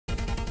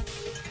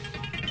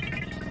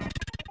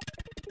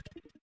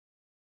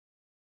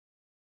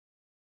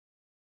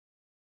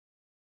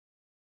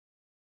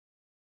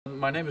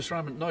My name is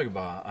Raymond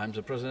Neugebauer. I'm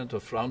the president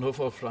of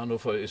Fraunhofer.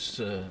 Fraunhofer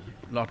is a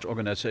large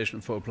organization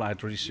for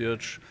applied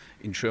research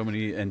in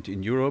Germany and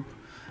in Europe.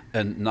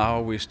 And now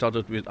we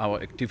started with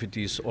our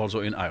activities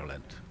also in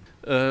Ireland.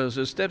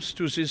 The steps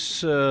to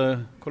this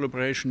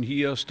collaboration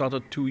here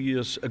started 2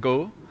 years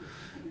ago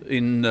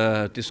in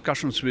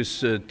discussions with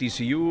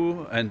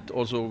DCU and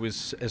also with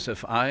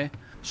SFI.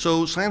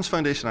 So Science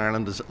Foundation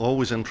Ireland is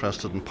always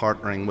interested in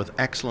partnering with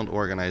excellent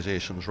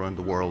organisations around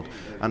the world,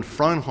 and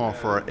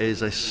Fraunhofer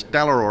is a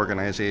stellar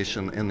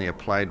organisation in the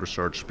applied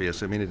research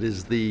space. I mean, it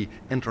is the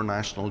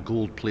international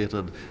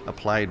gold-plated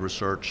applied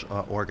research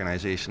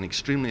organisation,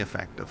 extremely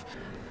effective.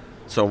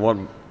 So what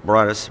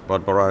brought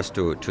us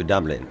to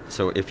Dublin?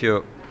 So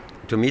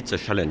to meet the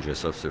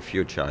challenges of the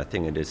future, I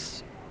think it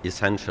is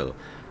essential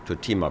to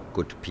team up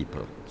good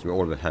people. So we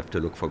always have to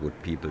look for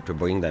good people, to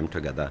bring them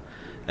together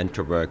and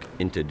to work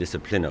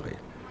interdisciplinary.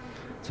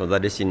 So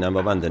that is the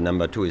number one. The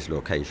number two is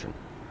location.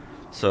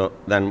 So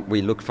then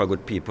we looked for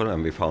good people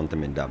and we found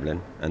them in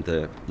Dublin. And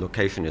the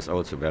location is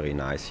also very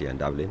nice here in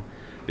Dublin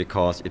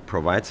because it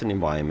provides an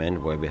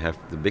environment where we have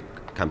the big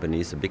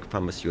companies, the big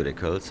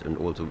pharmaceuticals and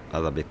also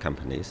other big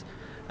companies.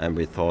 And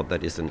we thought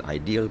that is an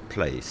ideal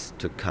place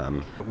to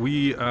come.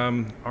 We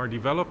are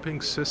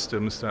developing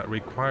systems that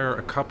require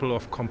a couple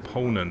of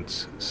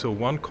components. So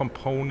one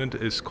component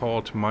is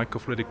called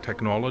microfluidic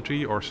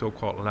technology, or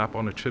so-called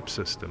lab-on-a-chip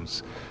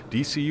systems.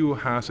 DCU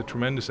has a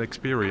tremendous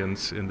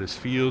experience in this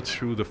field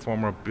through the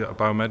former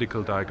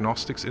Biomedical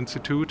Diagnostics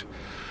Institute.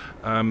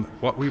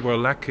 What we were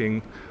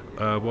lacking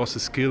was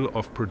the skill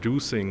of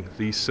producing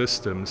these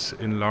systems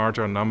in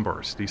larger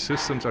numbers. These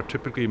systems are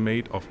typically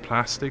made of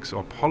plastics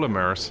or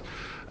polymers,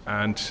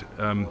 and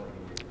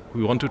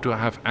we wanted to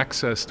have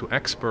access to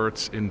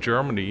experts in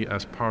Germany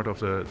as part of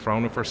the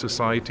Fraunhofer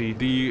Society.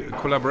 The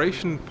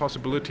collaboration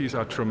possibilities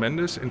are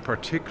tremendous, in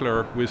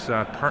particular with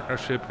that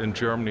partnership in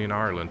Germany and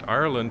Ireland.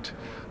 Ireland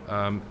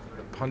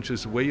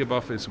punches way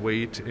above its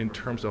weight in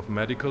terms of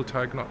medical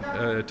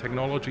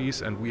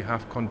technologies, and we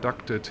have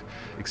conducted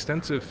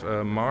extensive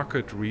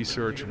market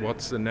research.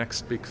 What's the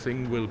next big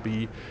thing will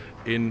be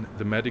in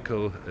the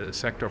medical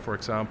sector, for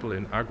example,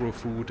 in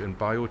agri-food and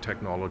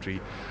biotechnology.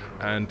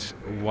 And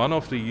one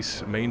of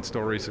these main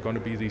stories is going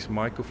to be these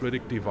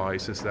microfluidic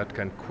devices that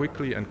can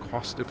quickly and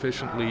cost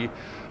efficiently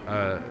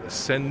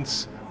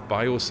sense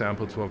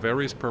biosamples for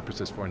various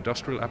purposes, for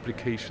industrial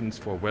applications,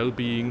 for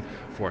well-being,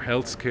 for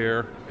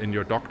healthcare, in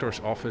your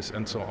doctor's office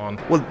and so on.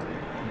 Well,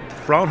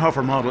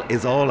 Fraunhofer model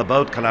is all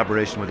about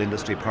collaboration with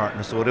industry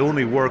partners, so it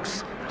only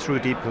works through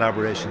deep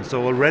collaboration.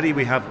 So already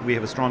we have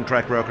a strong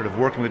track record of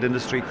working with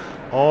industry.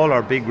 All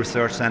our big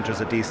research centres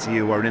at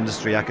DCU are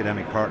industry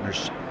academic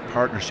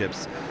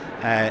partnerships.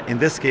 In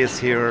this case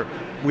here,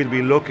 we'll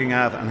be looking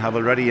at and have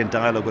already in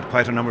dialogue with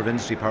quite a number of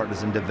industry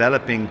partners in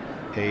developing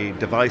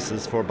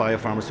devices for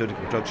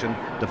biopharmaceutical production,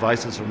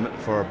 devices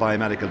for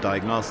biomedical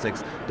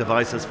diagnostics,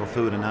 devices for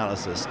food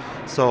analysis.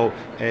 So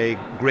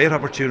great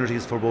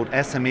opportunities for both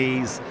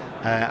SMEs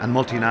and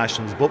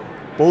multinationals,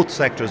 both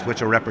sectors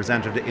which are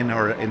represented in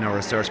our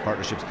research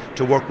partnerships,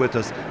 to work with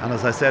us, and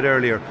as I said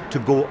earlier, to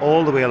go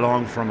all the way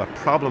along from a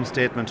problem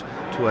statement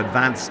to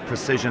advanced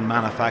precision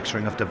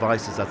manufacturing of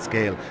devices at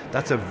scale.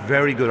 That's a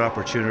very good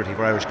opportunity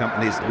for Irish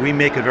companies. We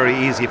make it very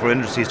easy for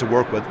industries to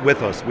work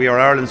with us. We are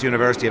Ireland's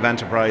University of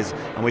Enterprise,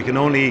 and we can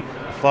only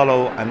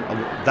follow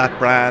that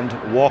brand,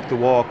 walk the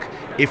walk,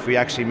 if we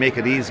actually make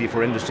it easy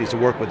for industries to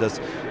work with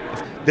us.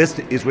 This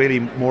is really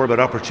more about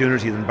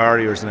opportunity than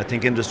barriers, and I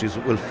think industries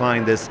will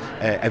find this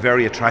a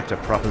very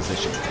attractive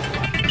proposition.